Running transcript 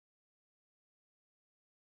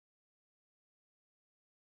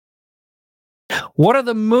What are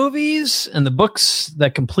the movies and the books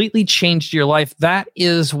that completely changed your life? That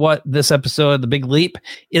is what this episode, The Big Leap,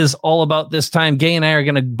 is all about this time. Gay and I are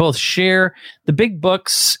going to both share the big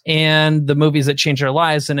books and the movies that changed our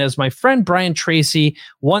lives. And as my friend Brian Tracy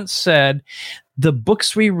once said, the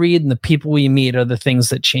books we read and the people we meet are the things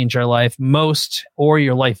that change our life most, or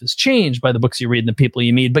your life is changed by the books you read and the people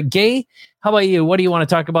you meet. But Gay, how about you? What do you want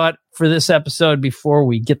to talk about for this episode before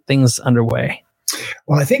we get things underway?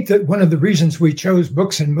 Well, I think that one of the reasons we chose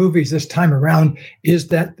books and movies this time around is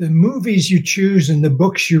that the movies you choose and the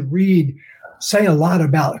books you read say a lot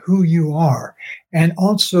about who you are. And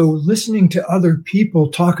also listening to other people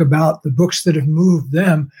talk about the books that have moved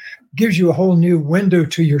them gives you a whole new window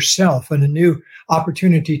to yourself and a new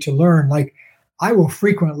opportunity to learn. Like, I will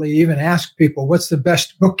frequently even ask people, what's the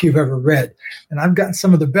best book you've ever read? And I've gotten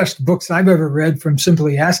some of the best books I've ever read from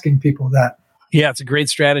simply asking people that. Yeah, it's a great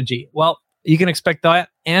strategy. Well, you can expect that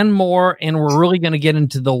and more, and we're really going to get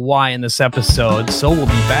into the why in this episode. So we'll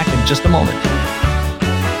be back in just a moment.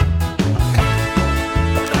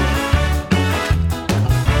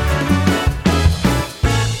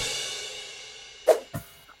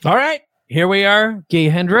 All right, here we are, Gay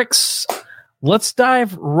Hendricks. Let's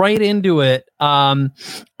dive right into it.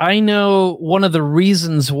 I know one of the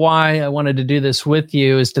reasons why I wanted to do this with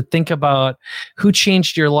you is to think about who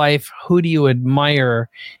changed your life, who do you admire,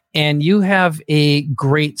 and you have a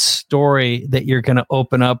great story that you're going to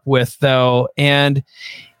open up with, though, and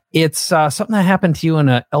it's something that happened to you in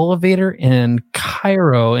an elevator in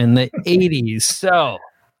Cairo in the 80s. So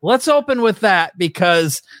let's open with that,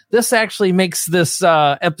 because this actually makes this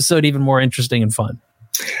episode even more interesting and fun.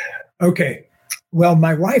 Okay. Well,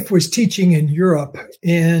 my wife was teaching in Europe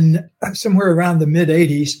in somewhere around the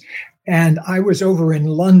mid-'80s, and I was over in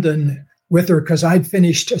London with her because I'd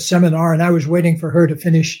finished a seminar and I was waiting for her to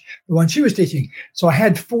finish the one she was teaching. So I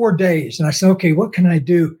had 4 days, and I said, okay, what can I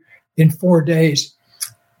do in 4 days?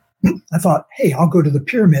 I thought, hey, I'll go to the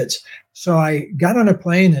pyramids. So I got on a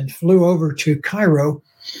plane and flew over to Cairo,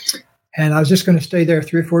 and I was just going to stay there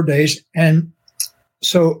 3 or 4 days. And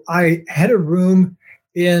so I had a room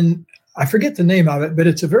in, I forget the name of it, but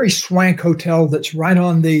it's a very swank hotel that's right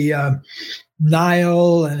on the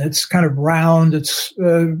Nile, and it's kind of round. It's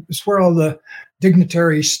where all the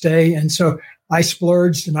dignitaries stay. And so I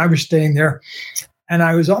splurged and I was staying there, and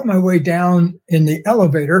I was on my way down in the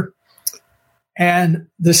elevator, and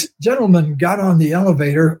this gentleman got on the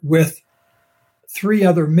elevator with 3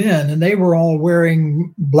 other men, and they were all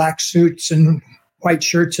wearing black suits and white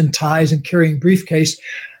shirts and ties and carrying briefcase.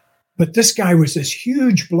 But this guy was this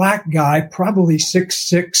huge black guy, probably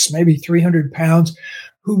 6'6", maybe 300 pounds,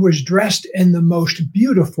 who was dressed in the most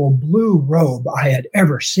beautiful blue robe I had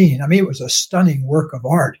ever seen. I mean, it was a stunning work of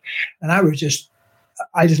art. And I just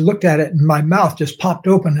looked at it and my mouth just popped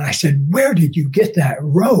open. And I said, where did you get that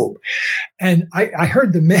robe? And I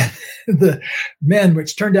heard the men,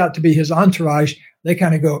 which turned out to be his entourage, they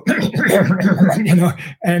kind of go,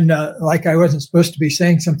 and like I wasn't supposed to be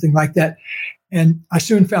saying something like that. And I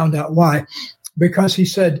soon found out why, because he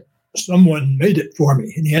said, someone made it for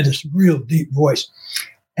me. And he had this real deep voice,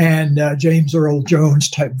 and James Earl Jones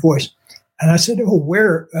type voice. And I said, oh,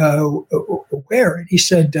 where? And he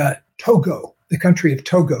said, Togo, the country of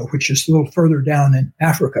Togo, which is a little further down in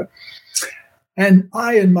Africa. And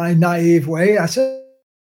I, in my naive way, I said,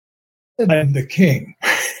 I am the king.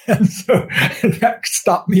 And so that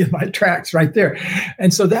stopped me in my tracks right there.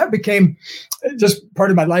 And so that became just part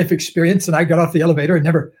of my life experience. And I got off the elevator and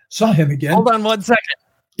never saw him again. Hold on 1 second.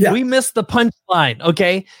 Yeah. We missed the punchline.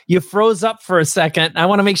 Okay. You froze up for a second. I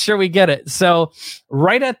want to make sure we get it. So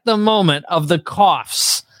right at the moment of the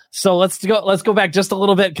coughs. So let's go back just a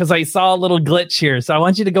little bit, because I saw a little glitch here. So I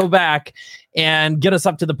want you to go back and get us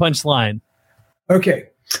up to the punchline. Okay.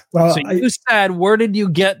 Well, so you said, where did you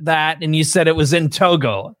get that? And you said it was in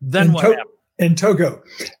Togo. Then what happened? In Togo.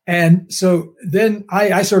 And so then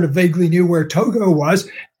I sort of vaguely knew where Togo was.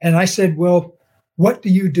 And I said, well, what do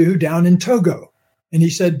you do down in Togo? And he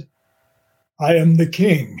said, I am the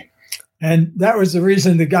king. And that was the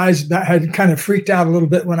reason the guys that had kind of freaked out a little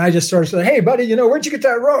bit when I just sort of said, hey, buddy, where'd you get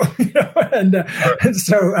that robe? And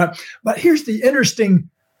so, but here's the interesting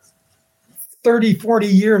 30, 40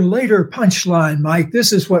 year later punchline, Mike.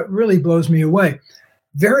 This is what really blows me away.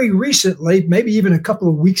 Very recently, maybe even a couple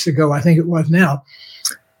of weeks ago, I think it was now,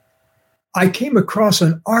 I came across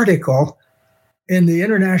an article in the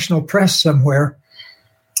international press somewhere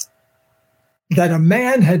that a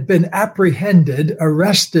man had been apprehended,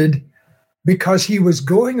 arrested, because he was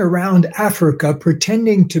going around Africa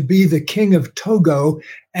pretending to be the king of Togo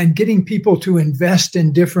and getting people to invest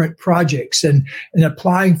in different projects and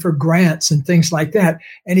applying for grants and things like that.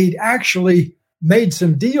 And he'd actually made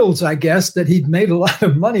some deals, I guess, that he'd made a lot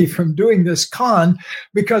of money from doing this con,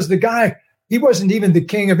 because the guy, he wasn't even the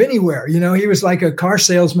king of anywhere. He was like a car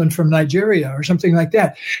salesman from Nigeria or something like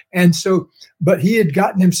that. And so, but he had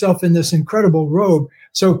gotten himself in this incredible robe.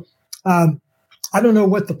 So, I don't know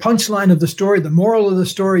what the punchline of the story, the moral of the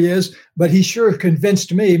story is, but he sure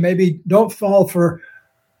convinced me, maybe don't fall for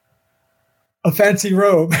a fancy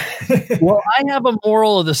robe. Well, I have a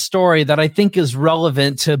moral of the story that I think is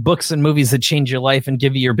relevant to books and movies that change your life and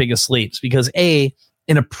give you your biggest leaps. Because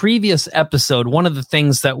in a previous episode, one of the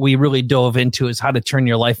things that we really dove into is how to turn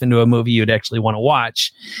your life into a movie you'd actually want to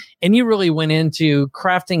watch. And you really went into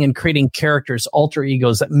crafting and creating characters, alter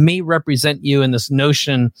egos that may represent you in this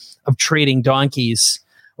notion of trading donkeys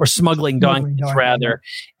or smuggling donkeys, rather,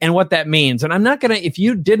 and what that means. And I'm not going to, if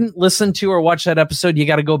you didn't listen to or watch that episode, you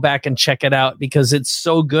got to go back and check it out because it's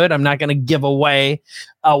so good. I'm not going to give away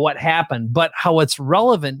what happened, but how it's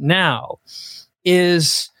relevant now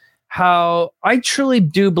is how I truly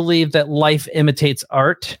do believe that life imitates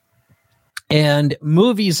art. And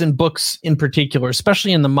movies and books in particular,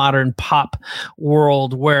 especially in the modern pop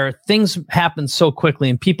world where things happen so quickly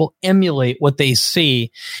and people emulate what they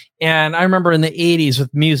see. And I remember in the 80s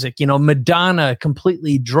with music, Madonna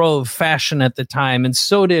completely drove fashion at the time. And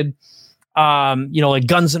so did, like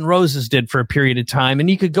Guns N' Roses did for a period of time. And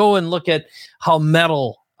you could go and look at how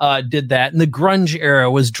metal did that. And the grunge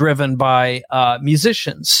era was driven by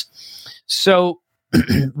musicians. So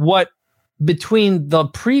between the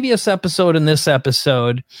previous episode and this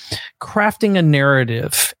episode, crafting a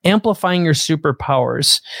narrative, amplifying your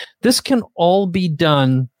superpowers, this can all be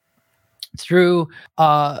done through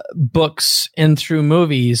books and through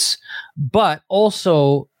movies, but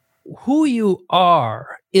also who you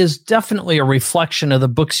are is definitely a reflection of the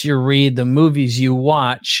books you read, the movies you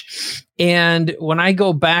watch. And when I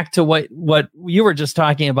go back to what you were just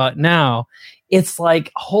talking about now, it's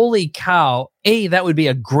like, holy cow, that would be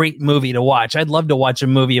a great movie to watch. I'd love to watch a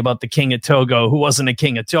movie about the king of Togo, who wasn't a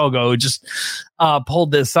king of Togo, who just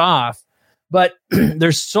pulled this off. But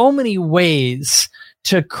there's so many ways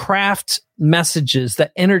to craft messages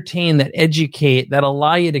that entertain, that educate, that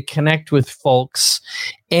allow you to connect with folks.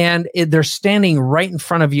 And they're standing right in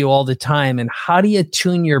front of you all the time. And how do you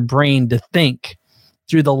tune your brain to think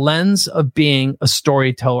through the lens of being a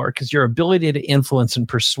storyteller? Because your ability to influence and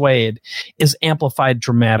persuade is amplified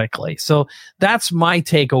dramatically. So that's my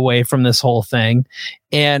takeaway from this whole thing.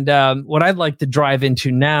 And what I'd like to drive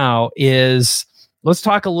into now is, let's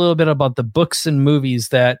talk a little bit about the books and movies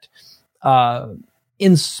that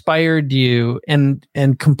inspired you and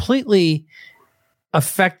completely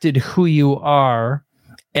affected who you are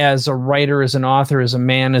as a writer, as an author, as a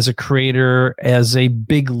man, as a creator, as a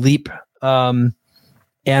big leap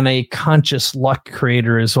and a conscious luck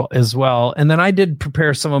creator as well. And then I did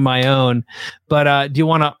prepare some of my own, but do you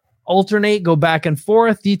want to alternate, go back and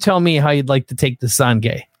forth? You tell me how you'd like to take this on,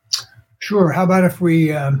 Gay. Sure. How about if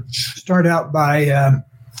we start out by,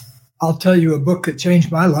 I'll tell you a book that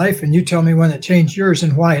changed my life and you tell me when it changed yours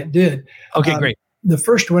and why it did. Okay, great. The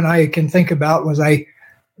first one I can think about was I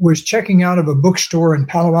was checking out of a bookstore in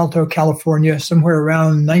Palo Alto, California, somewhere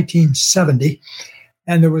around 1970.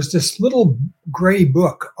 And there was this little gray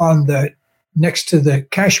book on next to the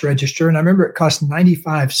cash register. And I remember it cost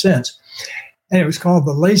 95 cents. And it was called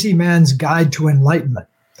The Lazy Man's Guide to Enlightenment.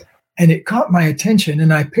 And it caught my attention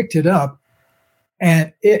and I picked it up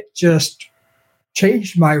and it just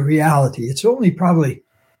changed my reality. It's only probably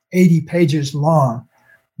 80 pages long,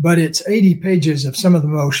 but it's 80 pages of some of the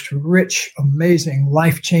most rich, amazing,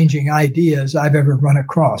 life-changing ideas I've ever run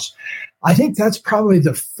across. I think that's probably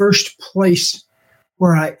the first place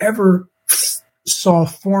where I ever saw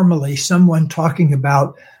formally someone talking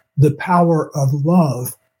about the power of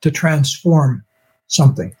love to transform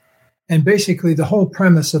something. And basically the whole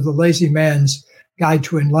premise of The Lazy Man's Guide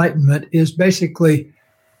to Enlightenment is basically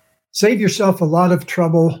save yourself a lot of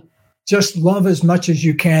trouble. Just love as much as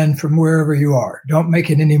you can from wherever you are. Don't make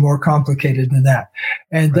it any more complicated than that.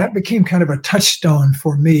 And that became kind of a touchstone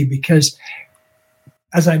for me because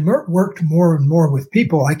as I worked more and more with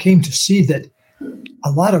people, I came to see that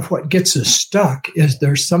a lot of what gets us stuck is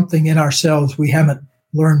there's something in ourselves we haven't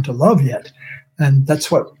learned to love yet. And that's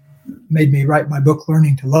what made me write my book,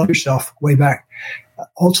 Learning to Love Yourself, way back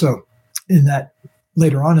also in that,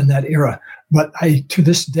 later on in that era. But to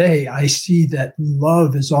this day, I see that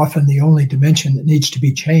love is often the only dimension that needs to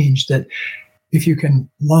be changed, that if you can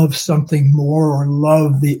love something more or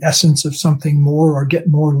love the essence of something more or get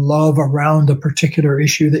more love around a particular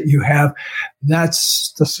issue that you have,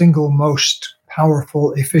 that's the single most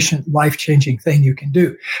powerful, efficient, life-changing thing you can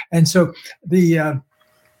do. And so the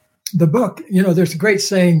book, there's a great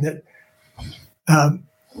saying that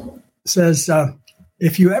says,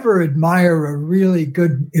 if you ever admire a really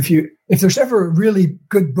good, if there's ever a really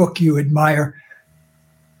good book you admire,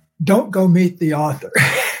 don't go meet the author.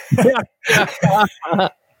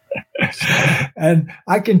 And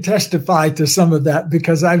I can testify to some of that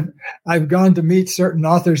because I've gone to meet certain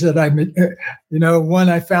authors that one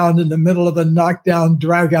I found in the middle of a knockdown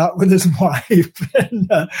drag out with his wife.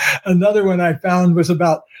 And another one I found was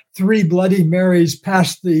about 3 Bloody Marys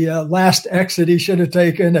past the last exit he should have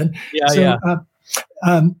taken. And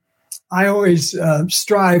I always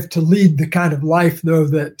strive to lead the kind of life, though,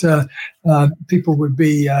 that people would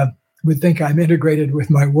think I'm integrated with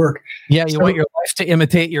my work. Yeah, you want your life to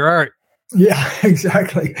imitate your art. Yeah,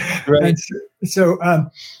 exactly. Right. And so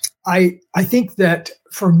I think that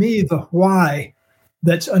for me, the why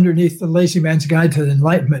that's underneath the Lazy Man's Guide to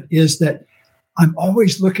Enlightenment is that I'm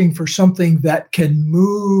always looking for something that can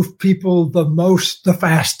move people the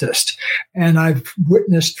fastest. And I've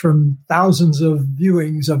witnessed from thousands of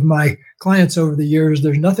viewings of my clients over the years,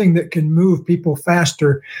 there's nothing that can move people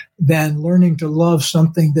faster than learning to love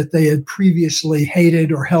something that they had previously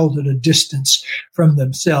hated or held at a distance from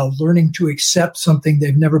themselves, learning to accept something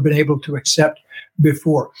they've never been able to accept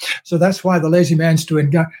before. So that's why the Lazy Man's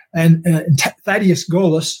doing, and Thaddeus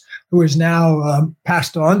Golis, who is now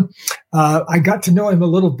passed on. I got to know him a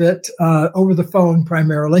little bit over the phone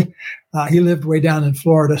primarily. He lived way down in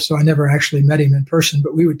Florida, so I never actually met him in person,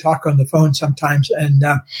 but we would talk on the phone sometimes. And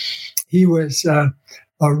he was a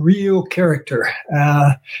real character.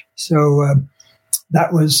 So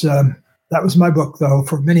that was my book, though,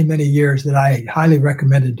 for many, many years that I highly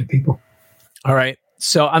recommended to people. All right.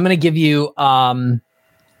 So I'm going to give you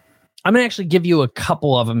I'm going to actually give you a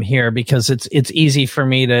couple of them here because it's easy for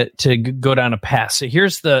me to go down a path. So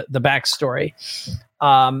here's the backstory.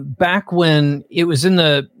 Back when it was in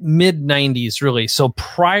the mid 90s, really. So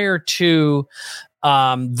prior to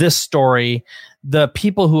this story, the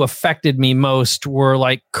people who affected me most were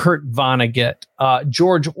like Kurt Vonnegut,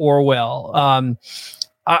 George Orwell.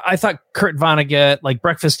 I thought Kurt Vonnegut, like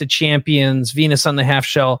Breakfast of Champions, Venus on the Half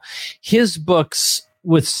Shell, his books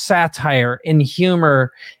with satire and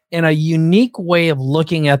humor and a unique way of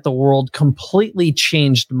looking at the world completely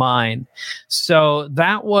changed mine. So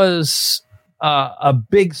that was a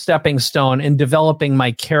big stepping stone in developing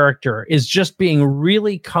my character, is just being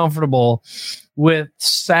really comfortable with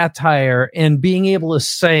satire and being able to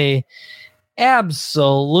say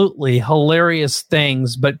absolutely hilarious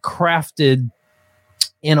things, but crafted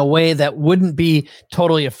in a way that wouldn't be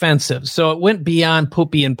totally offensive. So it went beyond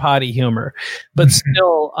poopy and potty humor, but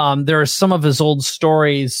still, there are some of his old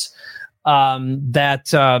stories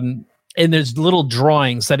that, and there's little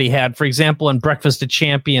drawings that he had. For example, in Breakfast of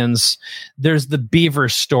Champions, there's the beaver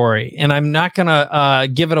story, and I'm not going to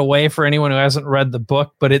give it away for anyone who hasn't read the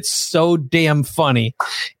book, but it's so damn funny.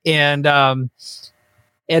 And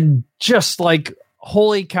just like,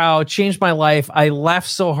 holy cow, changed my life. I laughed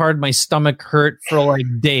so hard my stomach hurt for like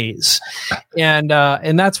days. And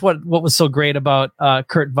that's what was so great about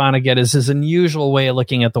Kurt Vonnegut is his unusual way of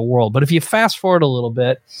looking at the world. But if you fast forward a little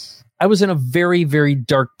bit, I was in a very, very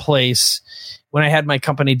dark place when I had my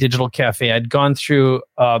company Digital Cafe. I'd gone through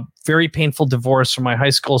a very painful divorce from my high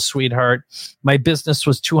school sweetheart. My business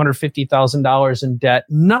was $250,000 in debt.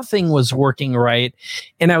 Nothing was working right.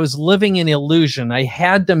 And I was living in illusion. I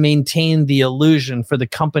had to maintain the illusion for the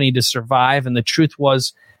company to survive. And the truth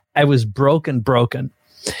was I was broken.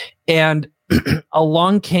 And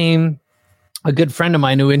along came a good friend of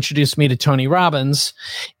mine who introduced me to Tony Robbins,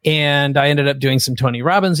 and I ended up doing some Tony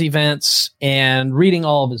Robbins events and reading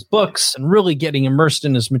all of his books and really getting immersed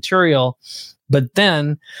in his material. But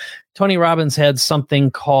then Tony Robbins had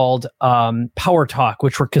something called Power Talk,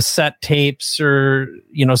 which were cassette tapes or,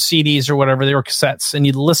 CDs or whatever. They were cassettes, and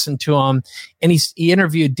you'd listen to them. And he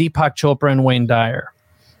interviewed Deepak Chopra and Wayne Dyer.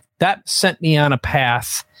 That sent me on a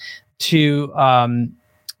path to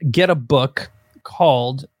get a book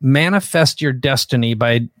called Manifest Your Destiny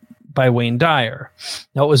by Wayne Dyer.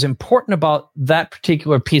 Now, what was important about that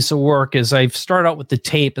particular piece of work is I started out with the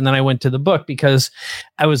tape and then I went to the book because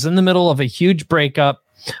I was in the middle of a huge breakup,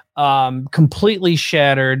 completely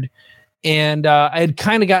shattered. And I had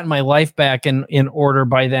kind of gotten my life back in order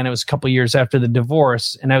by then. It was a couple of years after the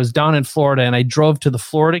divorce. And I was down in Florida and I drove to the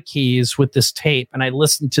Florida Keys with this tape and I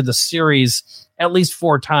listened to the series at least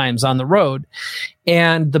 4 times on the road.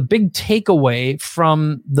 And the big takeaway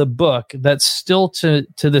from the book that still to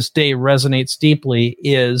this day resonates deeply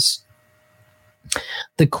is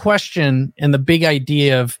the question and the big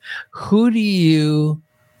idea of what do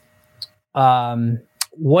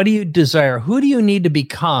you desire? Who do you need to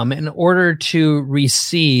become in order to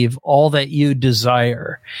receive all that you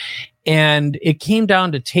desire? And it came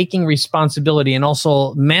down to taking responsibility, and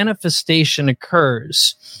also manifestation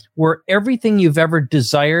occurs where everything you've ever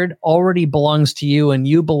desired already belongs to you and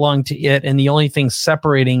you belong to it. And the only thing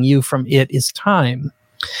separating you from it is time.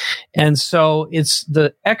 And so it's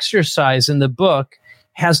the exercise in the book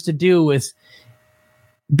has to do with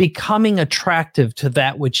becoming attractive to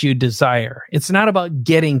that which you desire. It's not about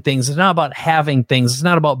getting things. It's not about having things. It's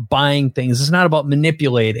not about buying things. It's not about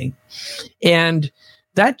manipulating. And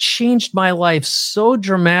that changed my life so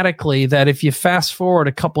dramatically that if you fast forward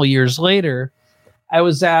a couple years later, I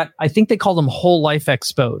was at, I think they called them whole life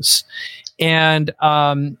expos. And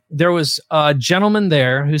there was a gentleman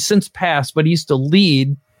there who's since passed, but he used to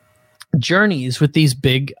lead journeys with these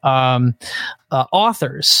big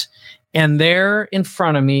authors. And there in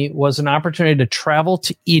front of me was an opportunity to travel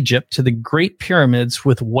to Egypt, to the Great Pyramids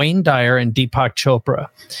with Wayne Dyer and Deepak Chopra.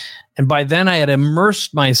 And by then I had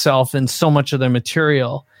immersed myself in so much of their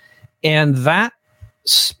material. And that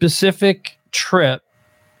specific trip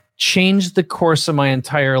changed the course of my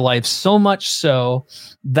entire life, so much so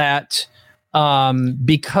that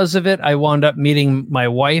because of it, I wound up meeting my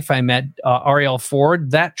wife. I met Ariel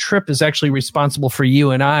Ford. That trip is actually responsible for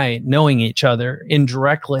you and I knowing each other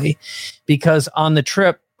indirectly, because on the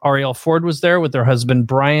trip, Ariel Ford was there with her husband,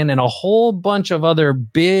 Brian, and a whole bunch of other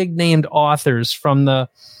big named authors from the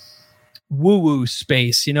woo-woo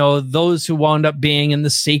space, you know, those who wound up being in The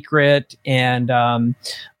Secret and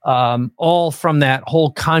all from that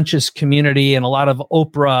whole conscious community, and a lot of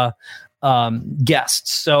Oprah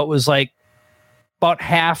guests. So it was like about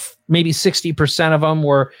half, maybe 60% of them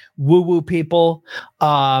were woo-woo people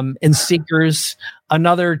and seekers.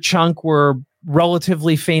 Another chunk were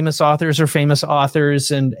relatively famous authors or famous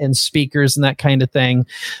authors and speakers and that kind of thing.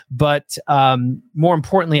 But more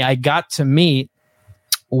importantly, I got to meet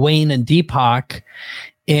Wayne and Deepak.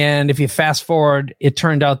 And if you fast forward, it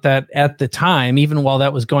turned out that at the time, even while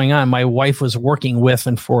that was going on, my wife was working with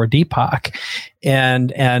and for Deepak.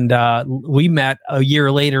 And we met a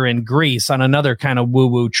year later in Greece on another kind of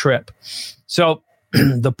woo-woo trip. So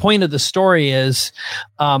the point of the story is,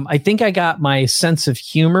 I think I got my sense of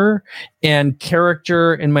humor and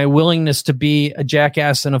character and my willingness to be a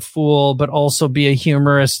jackass and a fool, but also be a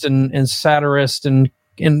humorist and satirist and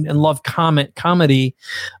love comedy.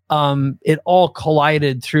 It all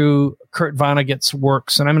collided through Kurt Vonnegut's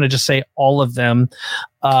works, and I'm going to just say all of them.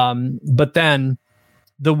 But then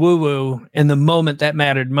the woo-woo and the moment that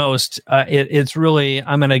mattered most, it's really,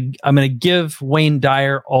 I'm going to give Wayne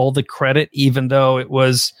Dyer all the credit, even though it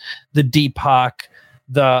was the Deepak,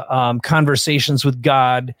 the Conversations with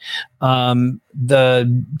God,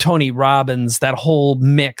 the Tony Robbins, that whole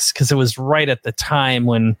mix, because it was right at the time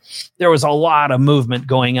when there was a lot of movement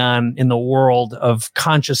going on in the world of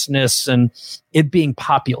consciousness and it being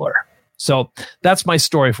popular. So that's my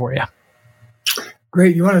story for you.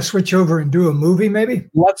 Great. You want to switch over and do a movie, maybe?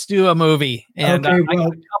 Let's do a movie. And okay, I got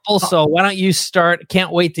a couple, so why don't you start?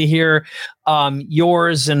 Can't wait to hear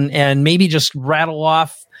yours and maybe just rattle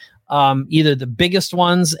off either the biggest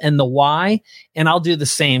ones and the why, and I'll do the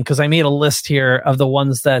same because I made a list here of the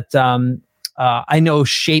ones that I know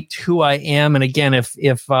shaped who I am. And again,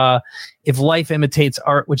 if life imitates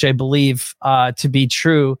art, which I believe to be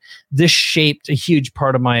true, this shaped a huge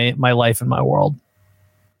part of my life and my world.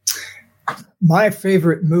 My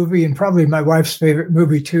favorite movie, and probably my wife's favorite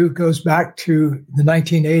movie too, goes back to the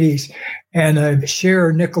 1980s and a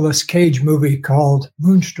Cher Nicolas Cage movie called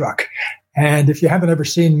Moonstruck. And if you haven't ever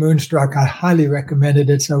seen Moonstruck, I highly recommend it.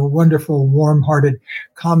 It's a wonderful, warm-hearted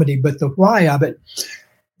comedy. But the why of it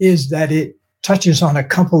is that it touches on a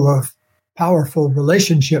couple of powerful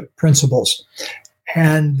relationship principles.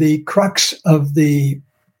 And the crux of the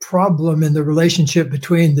problem in the relationship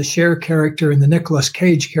between the Cher character and the Nicolas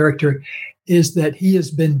Cage character is that he has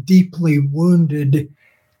been deeply wounded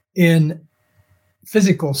in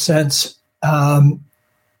physical sense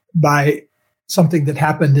by something that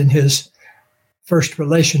happened in his first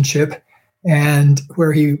relationship, and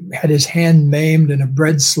where he had his hand maimed in a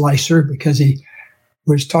bread slicer because he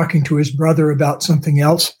was talking to his brother about something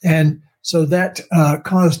else. And so that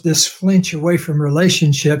caused this flinch away from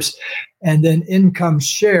relationships. And then in comes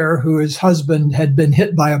Cher, who his husband had been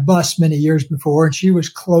hit by a bus many years before, and she was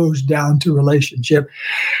closed down to relationship.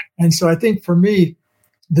 And so I think for me,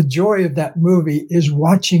 the joy of that movie is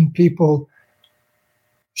watching people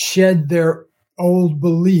shed their old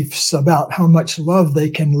beliefs about how much love they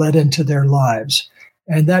can let into their lives.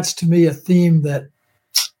 And that's, to me, a theme that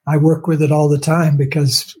I work with it all the time,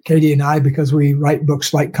 because Katie and I, because we write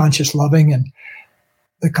books like Conscious Loving and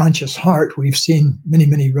The Conscious Heart, we've seen many,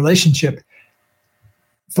 many relationship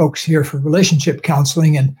folks here for relationship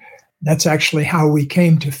counseling. And That's actually how we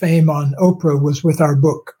came to fame on Oprah, was with our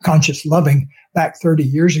book, Conscious Loving, back 30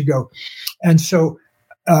 years ago. And so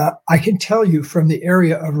I can tell you from the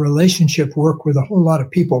area of relationship work with a whole lot of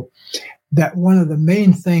people that one of the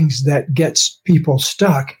main things that gets people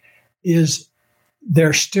stuck is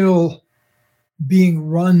they're still being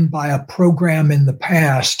run by a program in the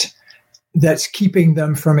past that's keeping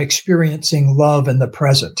them from experiencing love in the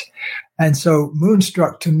present. And so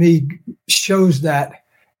Moonstruck, to me, shows that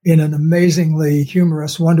in an amazingly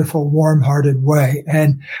humorous, wonderful, warm-hearted way.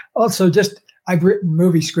 And also I've written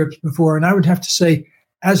movie scripts before, and I would have to say,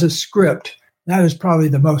 as a script, that is probably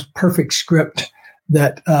the most perfect script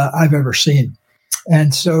that I've ever seen.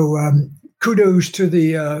 And so kudos to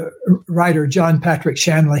the writer, John Patrick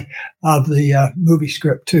Shanley, of the movie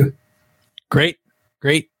script too. Great.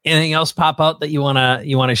 Anything else pop out that you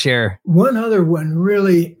wanna share? One other one,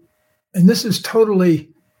 really, and this is totally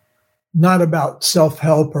not about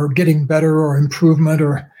self-help or getting better or improvement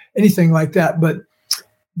or anything like that, but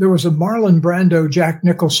there was a Marlon Brando, Jack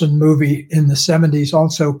Nicholson movie in the 70s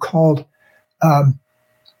also called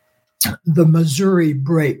The Missouri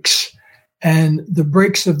Breaks. And the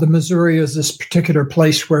breaks of the Missouri is this particular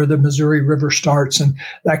place where the Missouri River starts and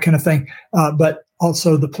that kind of thing. But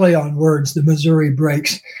also the play on words, the Missouri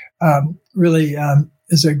Breaks, really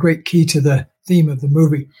is a great key to the theme of the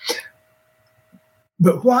movie.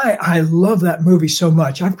 But why I love that movie so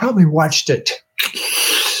much, I've probably watched it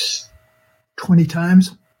 20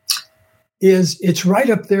 times, is it's right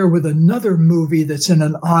up there with another movie that's in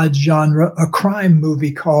an odd genre, a crime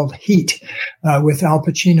movie called Heat, with Al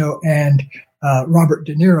Pacino and Robert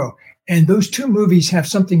De Niro. And those two movies have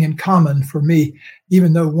something in common for me,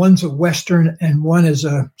 even though one's a Western and one is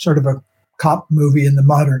a sort of a cop movie in the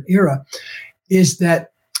modern era, is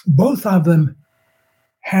that both of them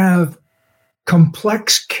have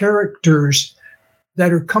complex characters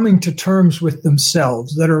that are coming to terms with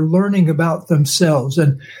themselves, that are learning about themselves.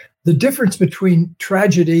 And the difference between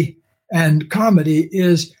tragedy and comedy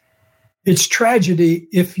is it's tragedy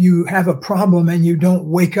if you have a problem and you don't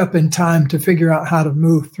wake up in time to figure out how to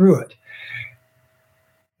move through it.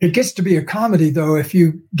 It gets to be a comedy, though, if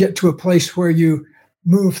you get to a place where you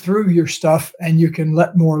move through your stuff and you can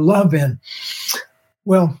let more love in.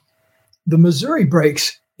 Well, the Missouri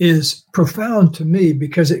Breaks is profound to me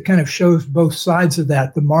because it kind of shows both sides of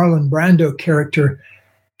that. The Marlon Brando character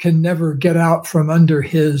can never get out from under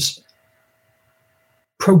his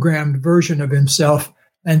programmed version of himself,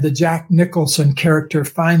 and the Jack Nicholson character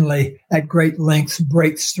finally, at great lengths,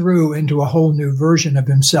 breaks through into a whole new version of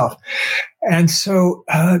himself. And so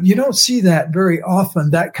you don't see that very often,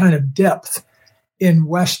 that kind of depth in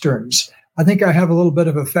Westerns. I think I have a little bit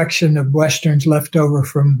of affection of Westerns left over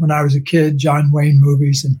from when I was a kid, John Wayne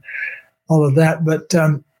movies and all of that. But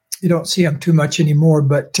you don't see them too much anymore.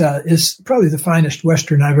 But it's probably the finest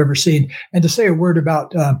Western I've ever seen. And to say a word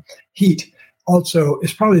about Heat also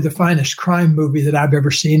is probably the finest crime movie that I've ever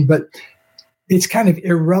seen. But it's kind of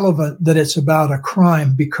irrelevant that it's about a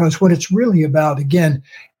crime, because what it's really about, again,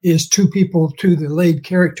 is two the lead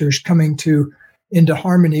characters coming into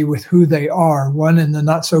harmony with who they are, one in the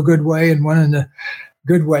not so good way and one in the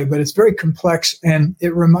good way. But it's very complex, and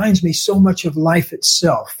it reminds me so much of life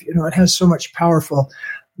itself. You know, it has so much powerful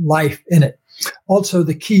life in it. Also,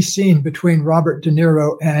 the key scene between Robert De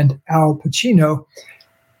Niro and Al Pacino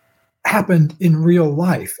happened in real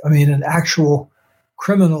life. I mean, an actual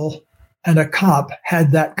criminal and a cop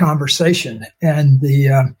had that conversation, and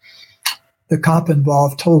the cop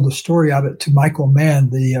involved told the story of it to Michael Mann,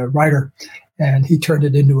 the writer, and he turned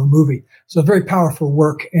it into a movie. So very powerful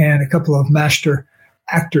work, and a couple of master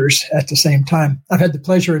actors at the same time. I've had the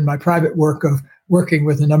pleasure in my private work of working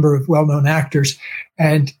with a number of well-known actors,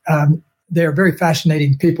 and they're very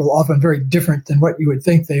fascinating people, often very different than what you would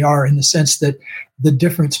think they are, in the sense that the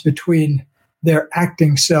difference between their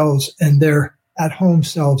acting selves and their at-home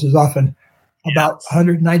selves is often about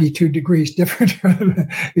 192 degrees different from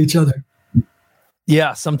each other.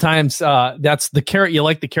 Yeah, sometimes that's the character. You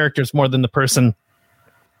like the characters more than the person.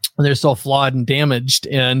 They're so flawed and damaged,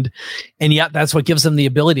 and yet that's what gives them the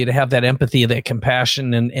ability to have that empathy, that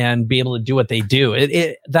compassion, and be able to do what they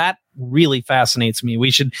do. That really fascinates me.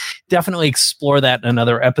 We should definitely explore that in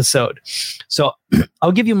another episode. So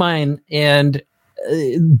I'll give you mine, and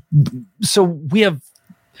so we have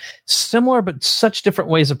similar but such different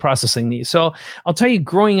ways of processing these. So I'll tell you,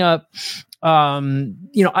 growing up,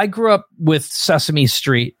 I grew up with Sesame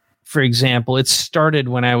Street, for example. It started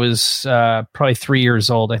when I was probably 3 years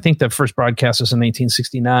old. I think the first broadcast was in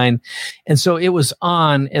 1969. And so it was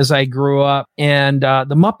on as I grew up. And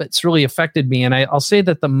the Muppets really affected me. And I'll say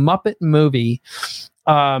that the Muppet movie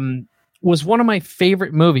was one of my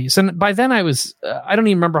favorite movies. And by then I was, I don't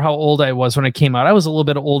even remember how old I was when it came out. I was a little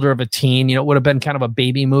bit older of a teen, it would have been kind of a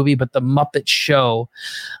baby movie, but The Muppet Show,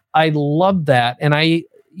 I loved that. And I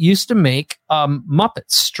used to make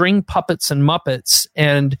Muppets, string puppets and Muppets,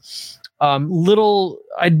 and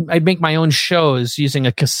I'd make my own shows using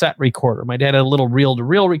a cassette recorder. My dad had a little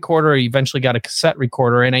reel-to-reel recorder. He eventually got a cassette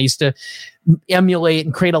recorder, and I used to emulate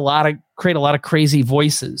and create a lot of crazy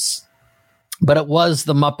voices. But it was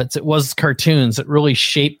the Muppets. It was cartoons. It really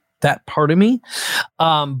shaped that part of me.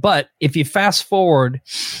 But if you fast forward,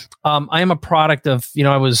 I am a product of,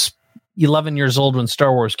 I was 11 years old when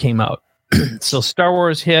Star Wars came out. So Star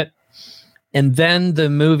Wars hit. And then the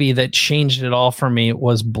movie that changed it all for me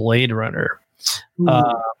was Blade Runner.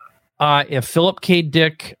 If Philip K.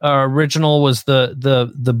 Dick original was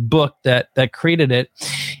the book that created it.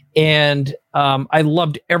 And I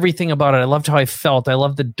loved everything about it. I loved how I felt. I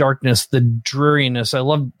loved the darkness, the dreariness. I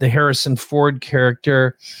loved the Harrison Ford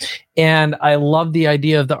character. And I loved the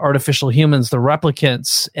idea of the artificial humans, the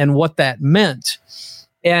replicants, and what that meant.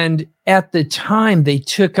 And at the time, they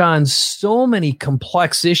took on so many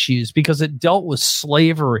complex issues because it dealt with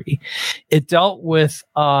slavery. It dealt with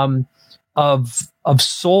of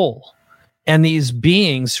soul and these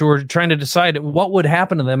beings who were trying to decide what would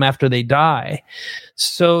happen to them after they die.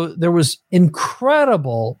 So there was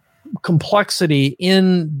incredible complexity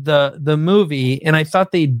in the movie, and I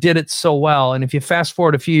thought they did it so well. And if you fast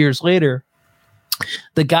forward a few years later,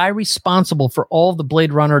 the guy responsible for all of the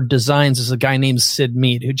Blade Runner designs is a guy named Sid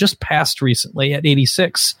Mead, who just passed recently at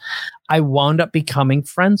 86. I wound up becoming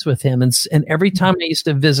friends with him. And every time I used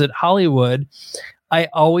to visit Hollywood, I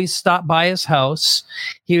always stopped by his house.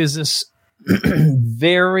 He was this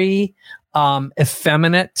very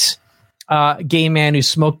effeminate gay man who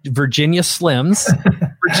smoked Virginia Slims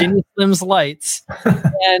Lights.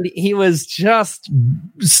 And he was just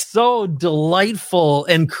so delightful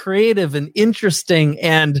and creative and interesting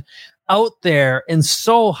and out there and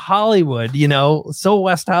so Hollywood, so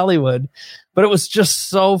West Hollywood. But it was just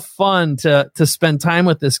so fun to spend time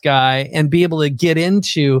with this guy and be able to get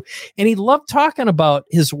into, and he loved talking about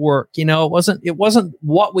his work. It wasn't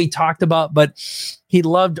what we talked about, but he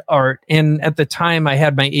loved art. And at the time I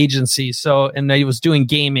had my agency. And I was doing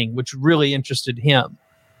gaming, which really interested him.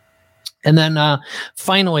 And then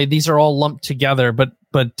finally, these are all lumped together, but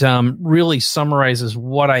really summarizes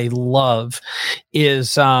what I love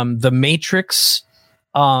is The Matrix,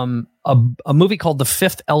 a movie called The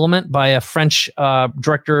Fifth Element by a French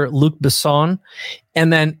director, Luc Besson,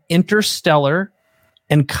 and then Interstellar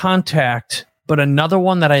and Contact. But another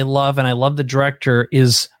one that I love, and I love the director,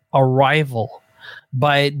 is Arrival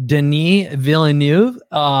by Denis Villeneuve,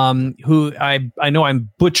 who I know I'm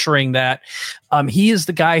butchering that. He is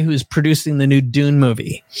the guy who's producing the new Dune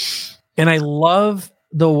movie. And I love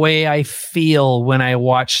the way I feel when I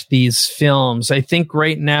watch these films. I think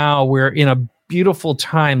right now we're in a beautiful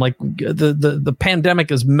time. Like the pandemic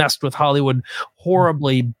has messed with Hollywood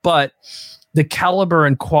horribly, but the caliber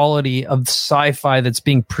and quality of sci-fi that's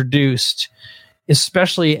being produced,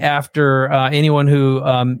 especially after anyone who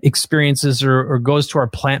experiences or goes to our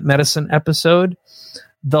plant medicine episode,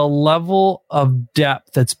 the level of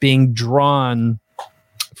depth that's being drawn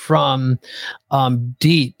from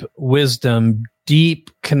deep wisdom, deep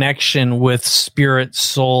connection with spirit,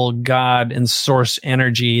 soul, God, and source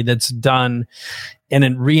energy that's done and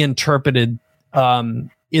then reinterpreted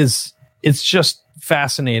it's just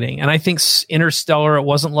fascinating. And I think Interstellar, it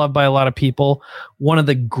wasn't loved by a lot of people. One of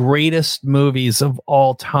the greatest movies of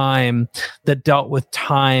all time that dealt with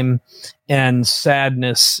time and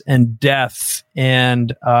sadness and death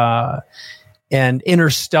and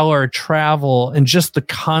interstellar travel and just the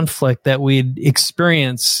conflict that we'd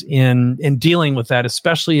experience in dealing with that,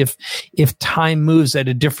 especially if time moves at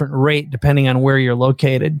a different rate depending on where you're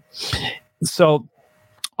located. So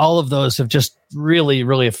all of those have just really,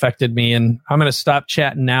 really affected me. And I'm going to stop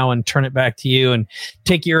chatting now and turn it back to you and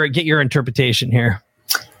get your interpretation here.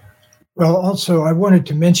 Well, also, I wanted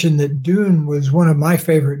to mention that Dune was one of my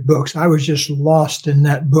favorite books. I was just lost in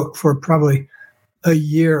that book for probably a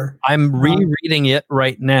year. I'm rereading it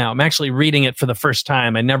right now. I'm actually reading it for the first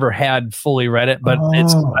time. I never had fully read it, but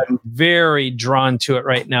I'm very drawn to it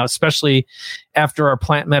right now, especially after our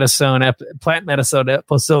plant medicine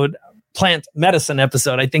episode.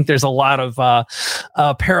 I think there's a lot of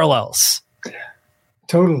parallels.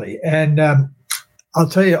 Totally. And I'll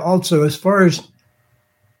tell you also, as far as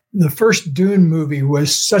the first Dune movie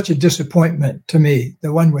was such a disappointment to me,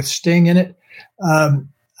 the one with Sting in it.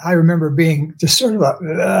 I remember being just sort of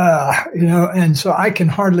and so I can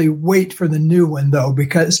hardly wait for the new one, though,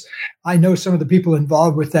 because I know some of the people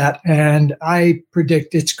involved with that, and I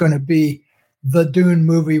predict it's going to be the Dune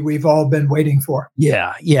movie we've all been waiting for.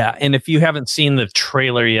 Yeah. And if you haven't seen the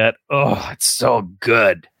trailer yet, it's so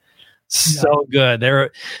good. So good.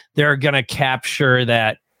 They're going to capture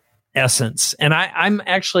that essence. And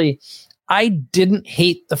I didn't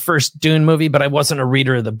hate the first Dune movie, but I wasn't a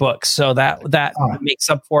reader of the book, so that makes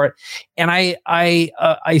up for it. And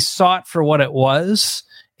I saw it for what it was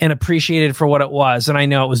and appreciated it for what it was. And I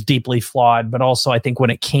know it was deeply flawed, but also I think when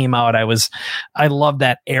it came out, I loved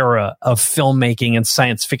that era of filmmaking and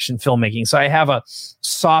science fiction filmmaking. So I have a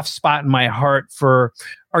soft spot in my heart for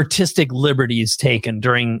artistic liberties taken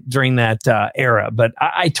during that era. But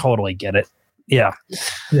I totally get it. Yeah.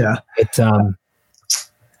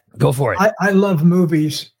 Go for it. I love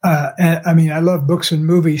movies. I love books and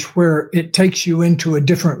movies where it takes you into a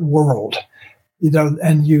different world,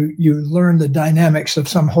 and you learn the dynamics of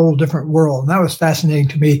some whole different world. And that was fascinating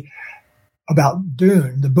to me about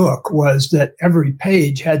Dune, the book, was that every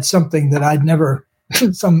page had something that I'd never,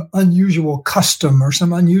 some unusual custom or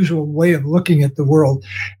some unusual way of looking at the world.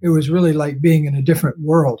 It was really like being in a different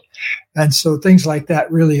world. And so things like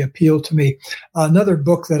that really appeal to me. Another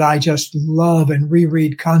book that I just love and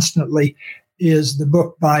reread constantly is the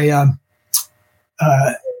book by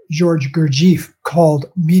George Gurdjieff called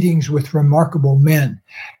Meetings with Remarkable Men.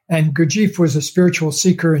 And Gurdjieff was a spiritual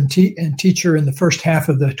seeker and teacher in the first half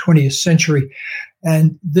of the 20th century.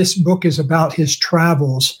 And this book is about his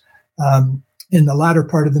travels in the latter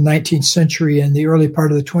part of the 19th century and the early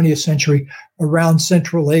part of the 20th century around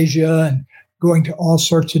Central Asia and going to all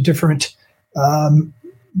sorts of different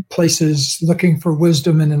places looking for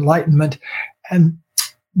wisdom and enlightenment.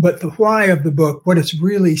 But the why of the book, what it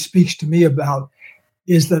really speaks to me about,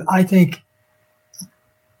 is that I think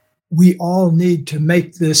we all need to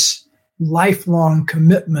make this lifelong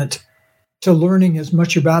commitment to learning as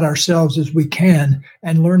much about ourselves as we can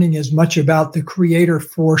and learning as much about the creator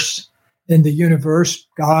force in the universe,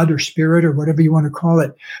 God or spirit or whatever you want to call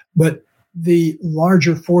it, but the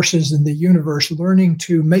larger forces in the universe, learning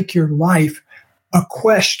to make your life a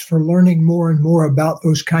quest for learning more and more about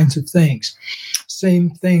those kinds of things.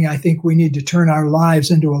 Same thing, I think we need to turn our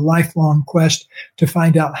lives into a lifelong quest to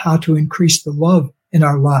find out how to increase the love in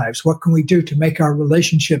our lives. What can we do to make our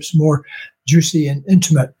relationships more juicy and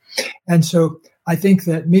intimate? And so I think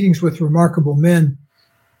that Meetings with Remarkable Men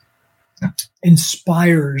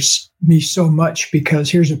inspires me so much,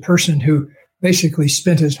 because here's a person who basically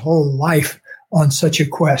spent his whole life on such a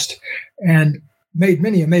quest and made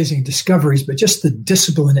many amazing discoveries, but just the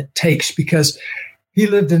discipline it takes, because he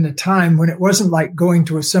lived in a time when it wasn't like going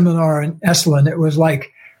to a seminar in Esalen. It was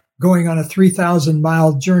like going on a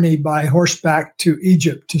 3,000-mile journey by horseback to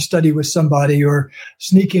Egypt to study with somebody, or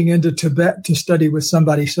sneaking into Tibet to study with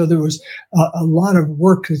somebody. So there was a lot of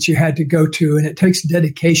work that you had to go to, and it takes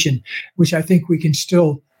dedication, which I think we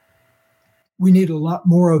need a lot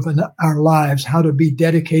more of in our lives, how to be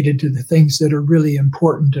dedicated to the things that are really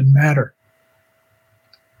important and matter.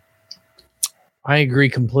 I agree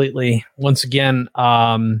completely. Once again,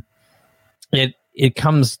 it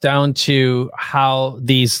comes down to how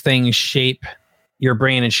these things shape your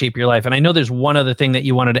brain and shape your life. And I know there's one other thing that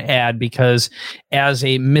you wanted to add, because as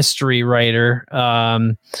a mystery writer,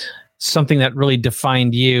 something that really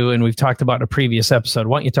defined you, and we've talked about in a previous episode.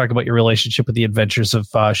 Why don't you talk about your relationship with the adventures of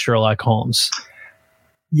Sherlock Holmes?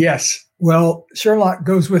 Yes. Well, Sherlock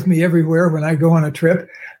goes with me everywhere when I go on a trip,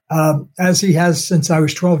 as he has since I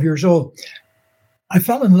was 12 years old. I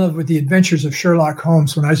fell in love with the adventures of Sherlock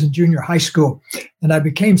Holmes when I was in junior high school, and I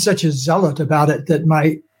became such a zealot about it that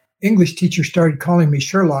my English teacher started calling me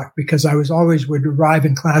Sherlock, because I would arrive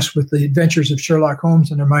in class with the adventures of Sherlock Holmes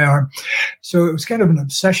under my arm. So it was kind of an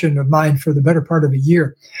obsession of mine for the better part of a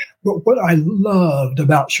year. But what I loved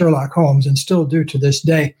about Sherlock Holmes, and still do to this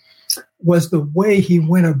day, was the way he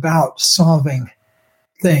went about solving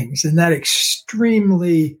things, and that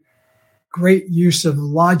extremely great use of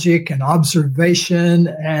logic and observation.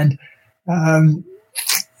 And,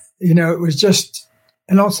 it was just,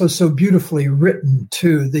 and also so beautifully written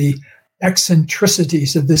too, the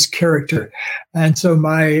eccentricities of this character. And so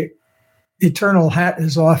my eternal hat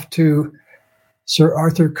is off to Sir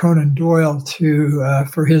Arthur Conan Doyle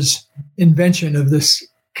for his invention of this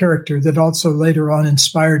character that also later on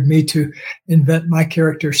inspired me to invent my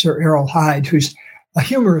character, Sir Errol Hyde, who's a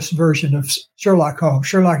humorous version of Sherlock Holmes.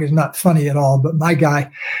 Sherlock is not funny at all, but my guy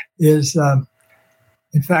is,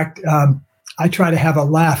 in fact, I try to have a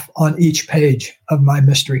laugh on each page of my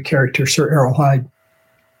mystery character, Sir Errol Hyde.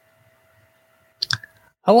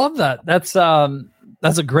 I love that.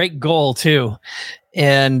 That's a great goal too.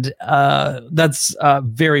 And that's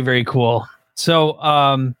very, very cool.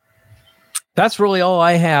 So that's really all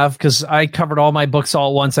I have, because I covered all my books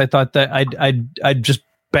all at once. I thought that I'd just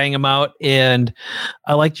bang them out, and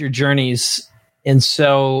I liked your journeys. And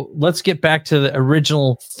so let's get back to the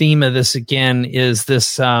original theme of this again, is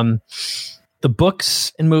this the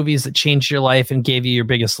books and movies that changed your life and gave you your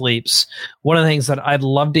biggest leaps. One of the things that I'd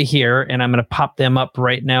love to hear, and I'm going to pop them up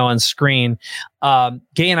right now on screen.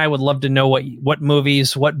 Gay and I would love to know what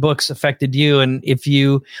movies, what books affected you. And if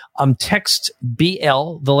you text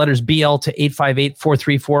BL, the letters BL, to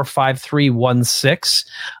 858-434-5316,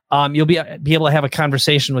 you'll be able to have a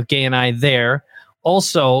conversation with Gay and I there.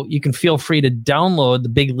 Also, you can feel free to download the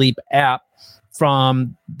Big Leap app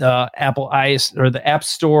from the Apple or the App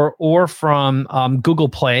Store, or from Google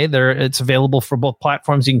Play. It's available for both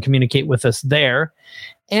platforms. You can communicate with us there.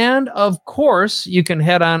 And of course, you can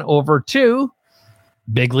head on over to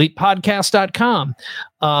bigleappodcast.com.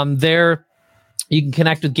 There you can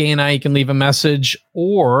connect with Gay and I. You can leave a message,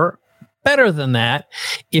 or better than that,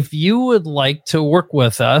 if you would like to work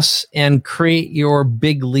with us and create your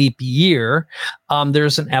big leap year,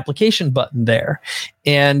 there's an application button there.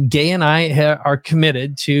 And Gay and I are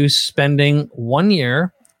committed to spending 1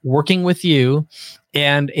 year working with you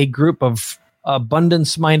and a group of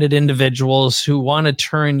abundance-minded individuals who want to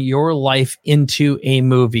turn your life into a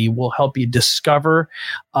movie. We'll help you discover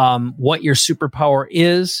what your superpower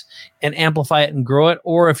is and amplify it and grow it.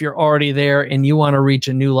 Or if you're already there and you want to reach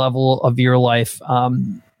a new level of your life,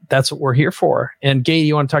 that's what we're here for. And Gay,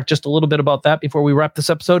 you want to talk just a little bit about that before we wrap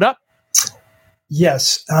this episode up?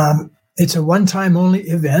 Yes. It's a one-time only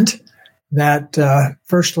event, that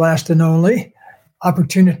first, last, and only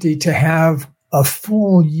opportunity to have a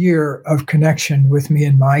full year of connection with me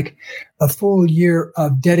and Mike, a full year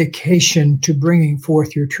of dedication to bringing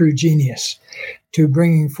forth your true genius, to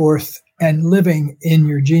bringing forth and living in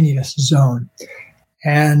your genius zone.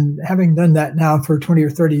 And having done that now for 20 or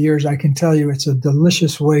 30 years, I can tell you it's a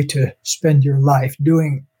delicious way to spend your life,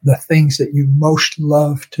 doing the things that you most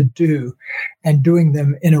love to do and doing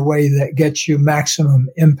them in a way that gets you maximum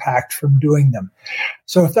impact from doing them.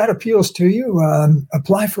 So if that appeals to you,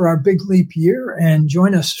 apply for our Big Leap year and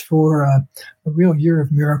join us for a real year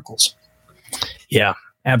of miracles. Yeah,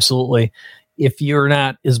 absolutely. If you're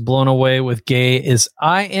not as blown away with Gay as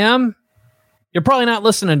I am, you're probably not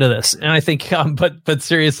listening to this. And I think, but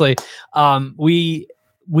seriously,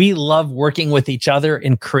 we love working with each other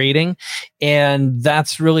and creating. And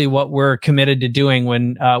that's really what we're committed to doing.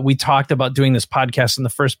 When we talked about doing this podcast in the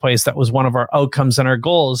first place, that was one of our outcomes and our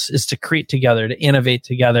goals, is to create together, to innovate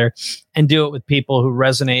together, and do it with people who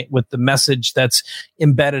resonate with the message that's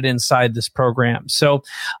embedded inside this program. So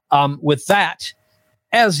with that,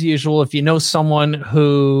 as usual, if you know someone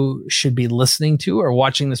who should be listening to or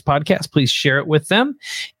watching this podcast, please share it with them.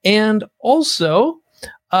 And also,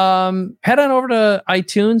 head on over to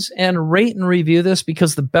iTunes and rate and review this,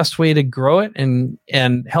 because the best way to grow it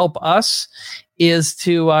and help us is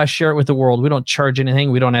to share it with the world. We don't charge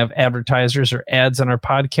anything. We don't have advertisers or ads on our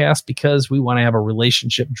podcast, because we want to have a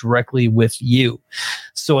relationship directly with you.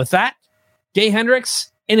 So with that, Gay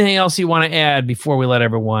Hendricks, anything else you want to add before we let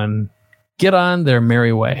everyone get on their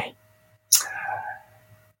merry way?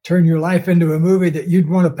 Turn your life into a movie that you'd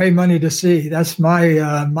want to pay money to see. That's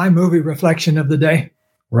my my movie reflection of the day.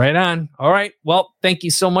 Right on. All right. Well, thank you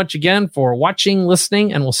so much again for watching,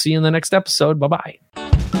 listening, and we'll see you in the next episode. Bye-bye.